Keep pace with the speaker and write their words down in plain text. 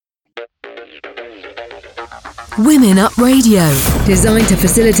Women Up Radio, designed to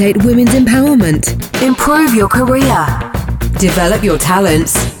facilitate women's empowerment, improve your career, develop your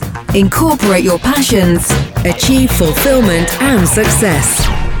talents, incorporate your passions, achieve fulfillment and success.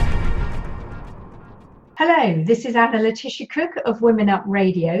 Hello, this is Anna Letitia Cook of Women Up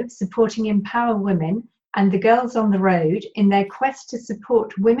Radio, supporting Empower Women and the Girls on the Road in their quest to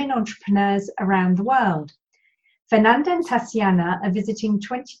support women entrepreneurs around the world. Fernanda and Tatiana are visiting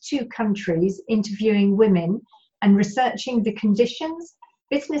 22 countries, interviewing women and researching the conditions,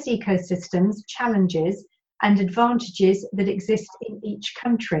 business ecosystems, challenges, and advantages that exist in each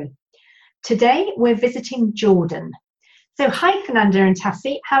country. Today, we're visiting Jordan. So, hi, Fernanda and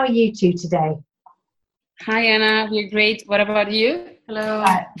Tassi. How are you two today? Hi, Anna. We're great. What about you? Hello.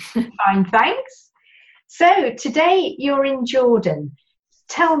 Fine, thanks. So, today you're in Jordan.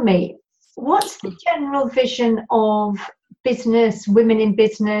 Tell me, what's the general vision of business, women in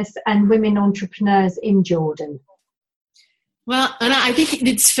business, and women entrepreneurs in Jordan? Well, Anna, I think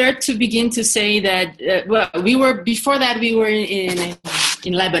it's fair to begin to say that, we were in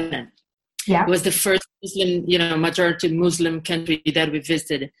Lebanon. Yeah. It was the first Muslim, majority Muslim country that we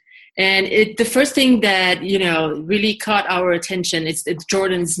visited. And the first thing that, really caught our attention is that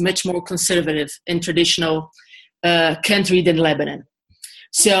Jordan's much more conservative and traditional country than Lebanon.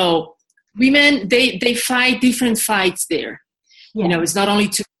 So women, they fight different fights there. Yeah. It's not only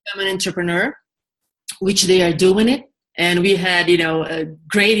to become an entrepreneur, which they are doing it. And we had,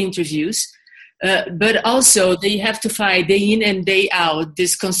 great interviews, but also they have to fight day in and day out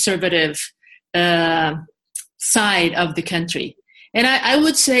this conservative side of the country. And I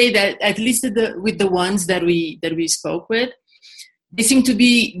would say that at least with the ones that we spoke with, they seem to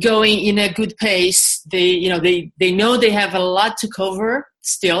be going in a good pace. They know they have a lot to cover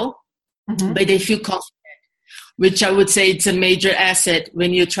still, but they feel confident, which I would say it's a major asset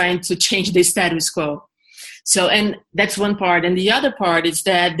when you're trying to change the status quo. So, and that's one part. And the other part is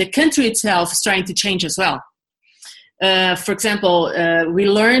that the country itself is trying to change as well. For example, we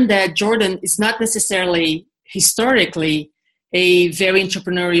learned that Jordan is not necessarily historically a very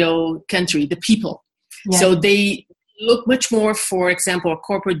entrepreneurial country, the people. Yeah. So they look much more, for example, a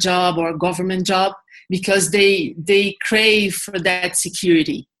corporate job or a government job because they crave for that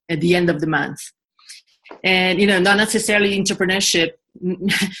security at the end of the month. And, not necessarily entrepreneurship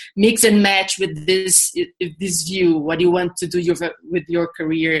mix and match with this view, what you want to do with your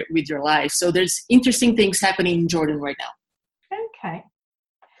career, with your life. So there's interesting things happening in Jordan right now. Okay.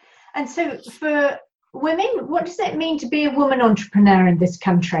 And so for women, what does it mean to be a woman entrepreneur in this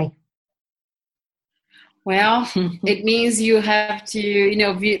country? Well, it means you have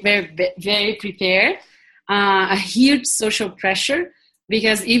to, be very, very prepared. A huge social pressure.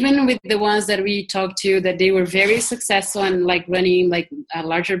 Because even with the ones that we talked to, that they were very successful and running a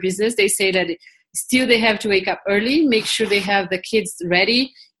larger business, they say that still they have to wake up early, make sure they have the kids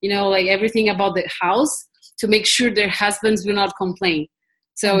ready, everything about the house to make sure their husbands will not complain.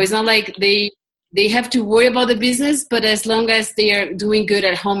 So it's not like they have to worry about the business, but as long as they are doing good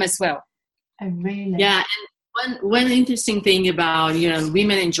at home as well. Oh, really? Yeah. And one interesting thing about,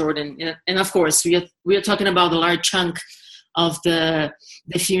 women in Jordan, and of course we are talking about a large chunk of the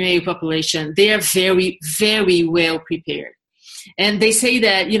female population, they are very, very well prepared. And they say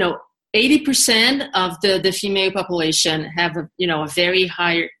that, 80% of the female population have, a very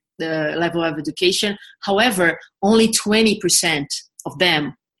high level of education. However, only 20% of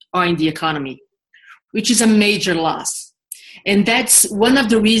them are in the economy, which is a major loss. And that's one of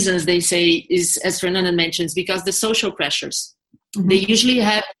the reasons they say is, as Fernanda mentions, because the social pressures. Mm-hmm.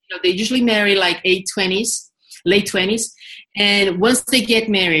 They usually marry late 20s. And once they get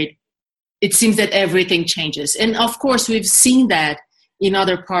married, it seems that everything changes. And of course, we've seen that in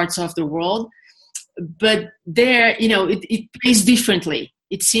other parts of the world. But there, it plays differently.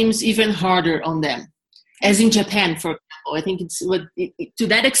 It seems even harder on them. As in Japan, for example, I think to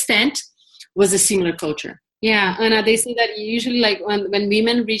that extent, was a similar culture. Yeah, and they say that usually when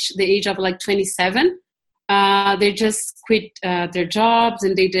women reach the age of 27, they just quit their jobs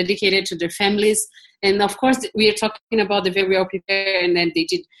and they dedicate it to their families. And of course, we are talking about the very well prepared, and then they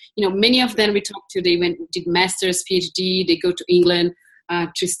did, many of them we talked to, they did master's, PhD, they go to England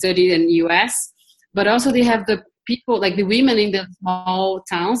to study in the US. But also they have the people, the women in the small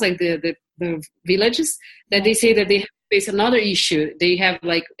towns, the villages, that they say that they face another issue. They have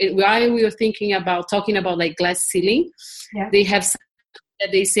while we were talking about glass ceiling, yeah. They have something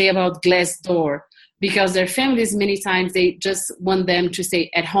that they say about glass door. Because their families, many times, they just want them to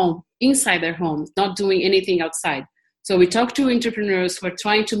stay at home, inside their homes, not doing anything outside. So we talk to entrepreneurs who are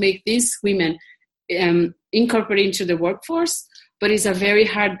trying to make these women incorporate into the workforce, but it's a very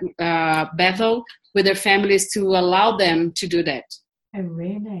hard battle with their families to allow them to do that. Oh,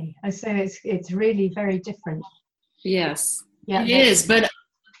 really? So it's really very different. Yes. Yeah, it is. But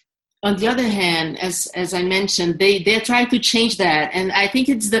on the other hand, as I mentioned, they're trying to change that. And I think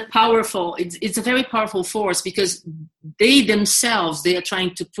it's it's a very powerful force, because they themselves, they are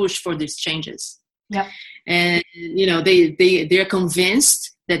trying to push for these changes. Yeah. And, they're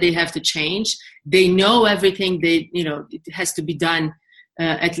convinced that they have to change. They know everything it has to be done,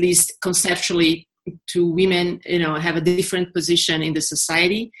 at least conceptually, to women, have a different position in the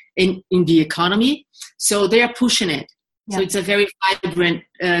society, in the economy. So they are pushing it. Yeah. So it's a very vibrant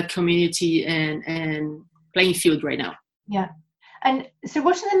community and playing field right now. Yeah. And so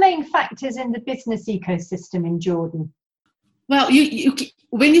what are the main factors in the business ecosystem in Jordan? Well,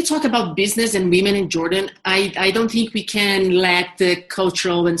 when you talk about business and women in Jordan, I don't think we can let the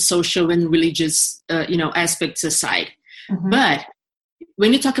cultural and social and religious, aspects aside. Mm-hmm. But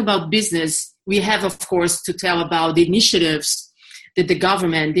when you talk about business, we have, of course, to tell about the initiatives that the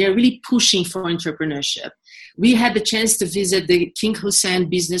government, they are really pushing for entrepreneurship. We had the chance to visit the King Hussein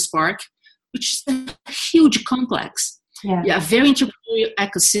Business Park, which is a huge complex. Yeah, very entrepreneurial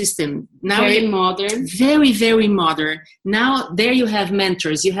ecosystem. Now very modern. Very, very modern. Now there you have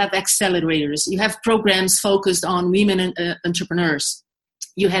mentors, you have accelerators, you have programs focused on women entrepreneurs,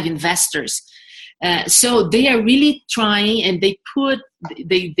 you have investors. So they are really trying, and they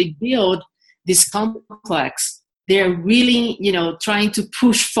build this complex. They're really, trying to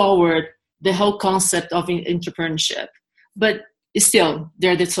push forward the whole concept of entrepreneurship. But still,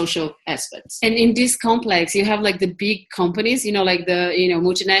 there are the social aspects. And in this complex, you have like the big companies, like the,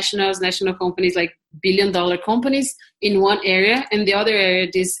 multinationals, national companies, like billion-dollar companies in one area, and the other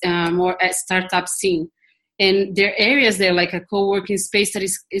area is more a startup scene. And there are areas there, like a co-working space that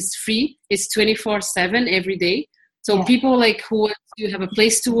is free. It's 24/7 every day. So people like who want to have a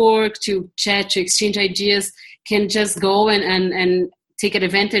place to work, to chat, to exchange ideas, can just go and take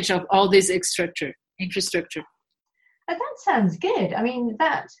advantage of all this infrastructure. Oh, that sounds good. I mean,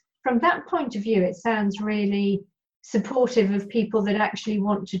 from that point of view, it sounds really supportive of people that actually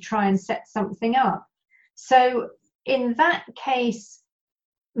want to try and set something up. So in that case,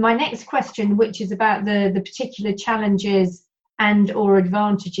 my next question, which is about the particular challenges and or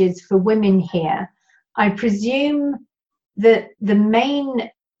advantages for women here, I presume that the main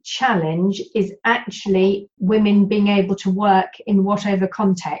challenge is actually women being able to work in whatever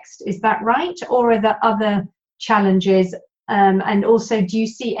context. Is that right? Or are there other challenges? And also, do you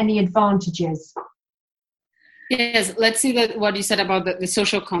see any advantages? Yes, let's see what you said about the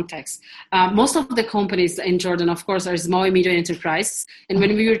social context. Most of the companies in Jordan, of course, are small and medium enterprises. And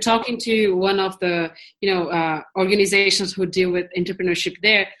when we were talking to one of the organizations who deal with entrepreneurship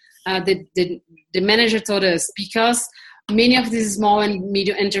there, the manager told us, because many of these small and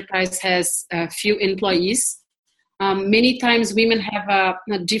medium enterprise has few employees, many times women have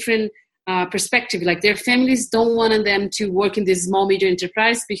a different perspective. Like their families don't want them to work in this small medium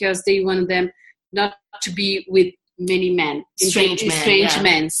enterprise because they want them not to be with many men, strange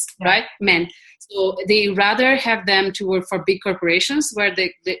men, right? Men. So they rather have them to work for big corporations where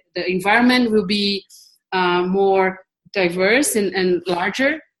the environment will be more diverse and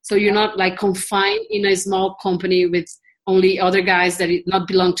larger. So you're not like confined in a small company with only other guys that not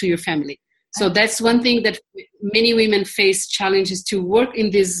belong to your family. So that's one thing that many women face challenges to work in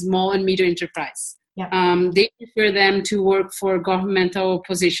this small and medium enterprise. Yeah. They prefer them to work for governmental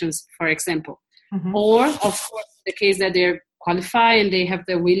positions, for example. Mm-hmm. Or, of course, the case that they're qualified and they have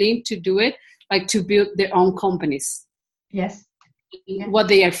the willing to do it, like to build their own companies. Yes. What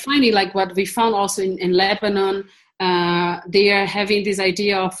they are finding, like what we found also in Lebanon, they are having this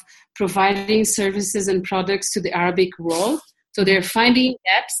idea of providing services and products to the Arabic world. So they're finding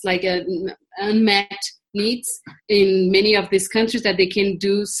gaps, like unmet needs in many of these countries that they can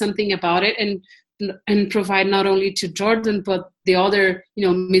do something about it and provide not only to Jordan, but the other,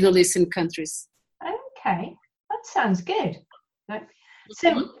 Middle Eastern countries. Okay, that sounds good.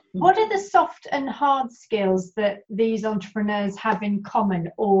 So what are the soft and hard skills that these entrepreneurs have in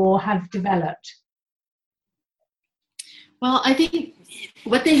common or have developed? Well, I think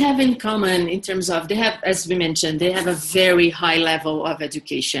what they have in common in terms of, they have, as we mentioned, they have a very high level of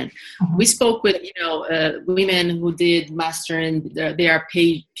education. Mm-hmm. We spoke with, women who did master and they are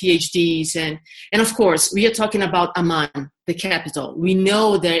PhDs. And of course, we are talking about Amman, the capital. We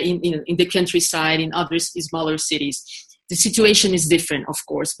know that in the countryside, in other smaller cities, the situation is different, of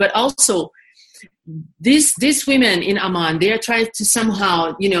course. But also, these women in Amman, they are trying to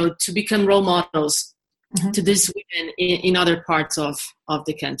somehow, to become role models to these women in other parts of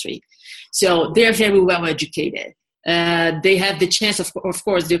the country. So they're very well educated. They have the chance, of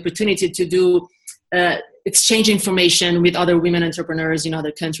course, the opportunity to do exchange information with other women entrepreneurs in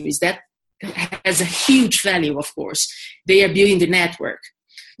other countries. That has a huge value, of course. They are building the network.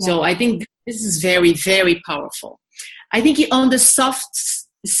 Yeah. So I think this is very, very powerful. I think on the soft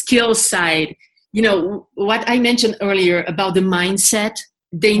skills side, what I mentioned earlier about the mindset,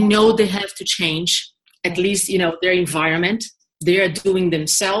 they know they have to change, at least, their environment. They are doing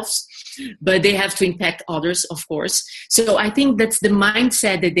themselves, but they have to impact others, of course. So I think that's the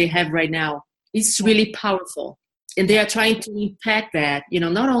mindset that they have right now. It's really powerful. And they are trying to impact that,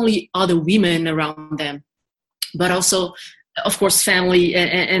 not only other women around them, but also, of course, family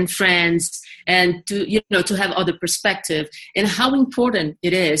and friends, and to have other perspective, and how important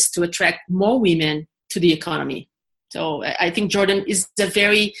it is to attract more women to the economy. So I think Jordan is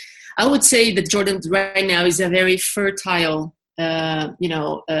I would say that Jordan right now is a very fertile,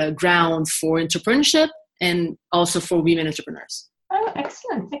 ground for entrepreneurship and also for women entrepreneurs. Oh,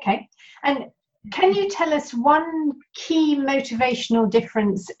 excellent. Okay. And can you tell us one key motivational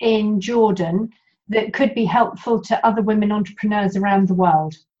difference in Jordan that could be helpful to other women entrepreneurs around the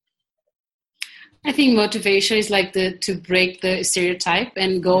world? I think motivation is like to break the stereotype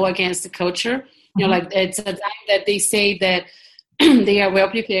and go against the culture. Like it's a time that they say that they are well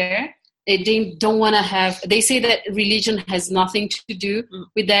prepared. They don't want to have, they say that religion has nothing to do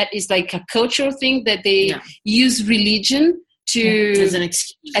with that. It's like a cultural thing that they use religion as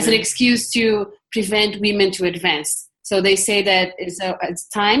an excuse to prevent women to advance. So they say that it's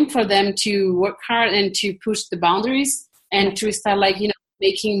time for them to work hard and to push the boundaries and to start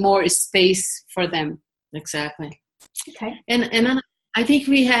making more space for them. Exactly. Okay. And I think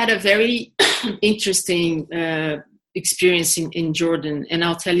we had a very interesting experience in Jordan, and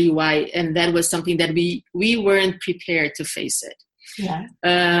I'll tell you why. And that was something that we weren't prepared to face it. Yeah.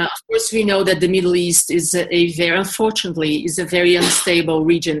 Of course, we know that the Middle East is unfortunately a very unstable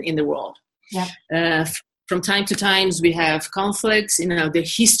region in the world. Yeah. From time to time, we have conflicts. The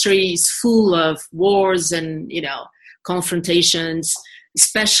history is full of wars and confrontations,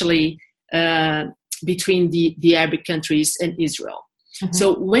 especially between the Arabic countries and Israel. Mm-hmm.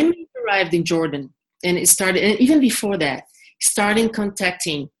 So when we arrived in Jordan, and even before that, starting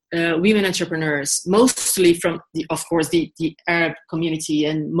contacting women entrepreneurs, mostly from, of course, the Arab community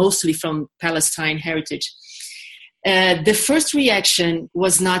and mostly from Palestine heritage, the first reaction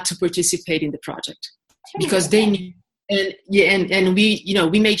was not to participate in the project because they knew. And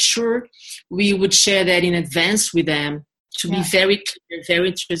we made sure we would share that in advance with them to be very clear,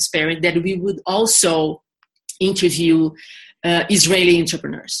 very transparent, that we would also interview Israeli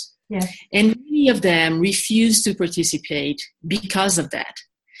entrepreneurs. Yeah. And many of them refused to participate because of that.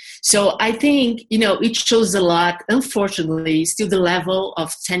 So I think, it shows a lot, unfortunately, still the level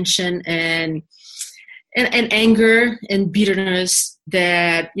of tension and anger and bitterness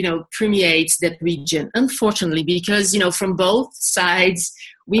that, permeates that region, unfortunately, because, from both sides,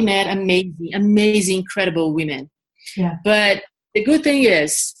 we met amazing, incredible women. Yeah. But the good thing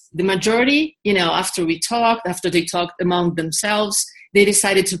is the majority, after they talked among themselves, they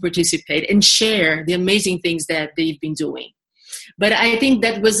decided to participate and share the amazing things that they've been doing. But I think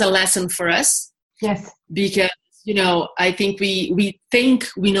that was a lesson for us. Yes. Because, I think we think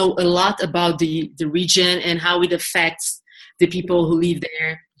we know a lot about the region and how it affects the people who live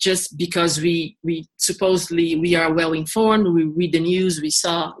there, just because we supposedly we are well informed, we read the news, we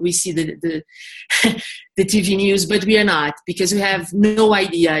see the the TV news, but we are not, because we have no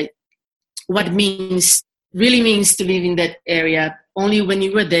idea what really means to live in that area. Only when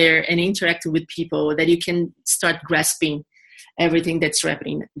you were there and interacted with people that you can start grasping everything that's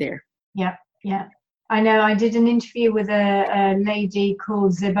happening there. Yeah, yeah. I know I did an interview with a lady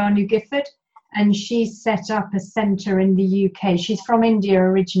called Zebanu Gifford, and she set up a centre in the UK. She's from India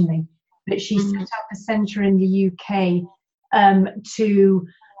originally, but she set up a centre in the UK to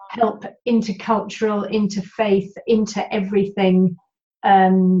help intercultural, interfaith, into everything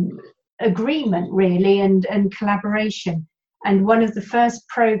agreement, really, and collaboration. And one of the first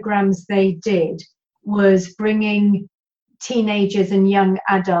programs they did was bringing teenagers and young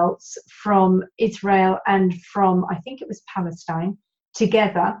adults from Israel and from, I think it was Palestine,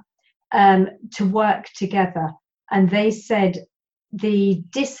 together to work together. And they said the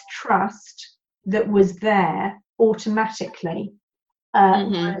distrust that was there automatically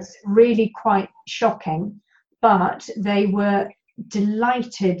was really quite shocking, but they were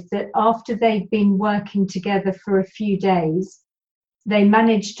delighted that after they'd been working together for a few days, they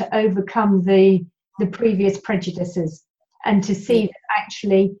managed to overcome the previous prejudices and to see that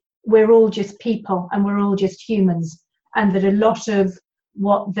actually we're all just people and we're all just humans, and that a lot of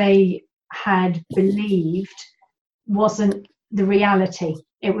what they had believed wasn't the reality.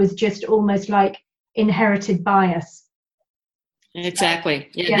 It was just almost like inherited bias. Exactly.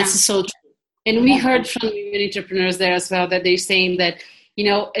 Yeah, this is so true. And we heard from women entrepreneurs there as well that they're saying that, you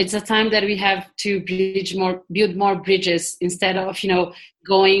know, it's a time that we have to build more bridges instead of, you know,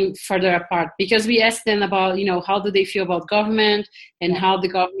 going further apart. Because we asked them about, you know, how do they feel about government and how the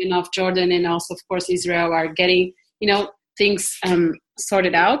government of Jordan and also, of course, Israel are getting, you know, things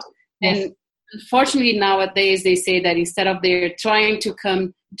sorted out. Yes. And unfortunately, nowadays, they say that instead of they're trying to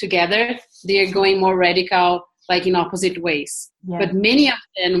come together, they're going more radical, like in opposite ways. Yeah. But many of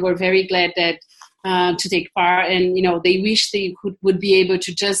them were very glad that to take part, and you know, they wish they would be able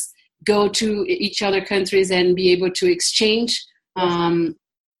to just go to each other countries and be able to exchange,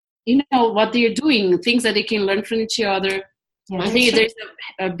 you know, what they're doing, things that they can learn from each other. Yeah, I think there's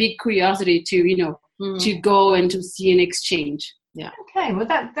a big curiosity to, you know, to go and to see and exchange. Yeah. Okay, well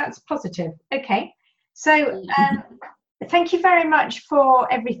that's positive. Okay, so thank you very much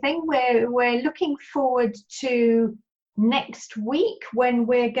for everything. We're looking forward to next week when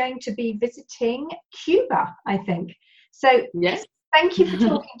we're going to be visiting Cuba, I think. So yes, thank you for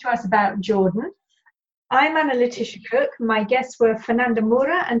talking to us about Jordan. I'm Ana Letitia Cook. My guests were Fernanda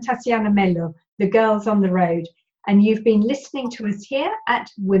Moura and Tatiana Mello, the girls on the road. And you've been listening to us here at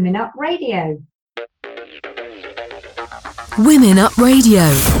Women Up Radio. Women Up Radio,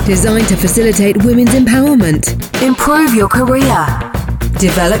 designed to facilitate women's empowerment, improve your career,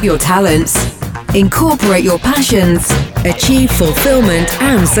 develop your talents, incorporate your passions, achieve fulfillment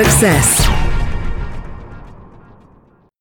and success.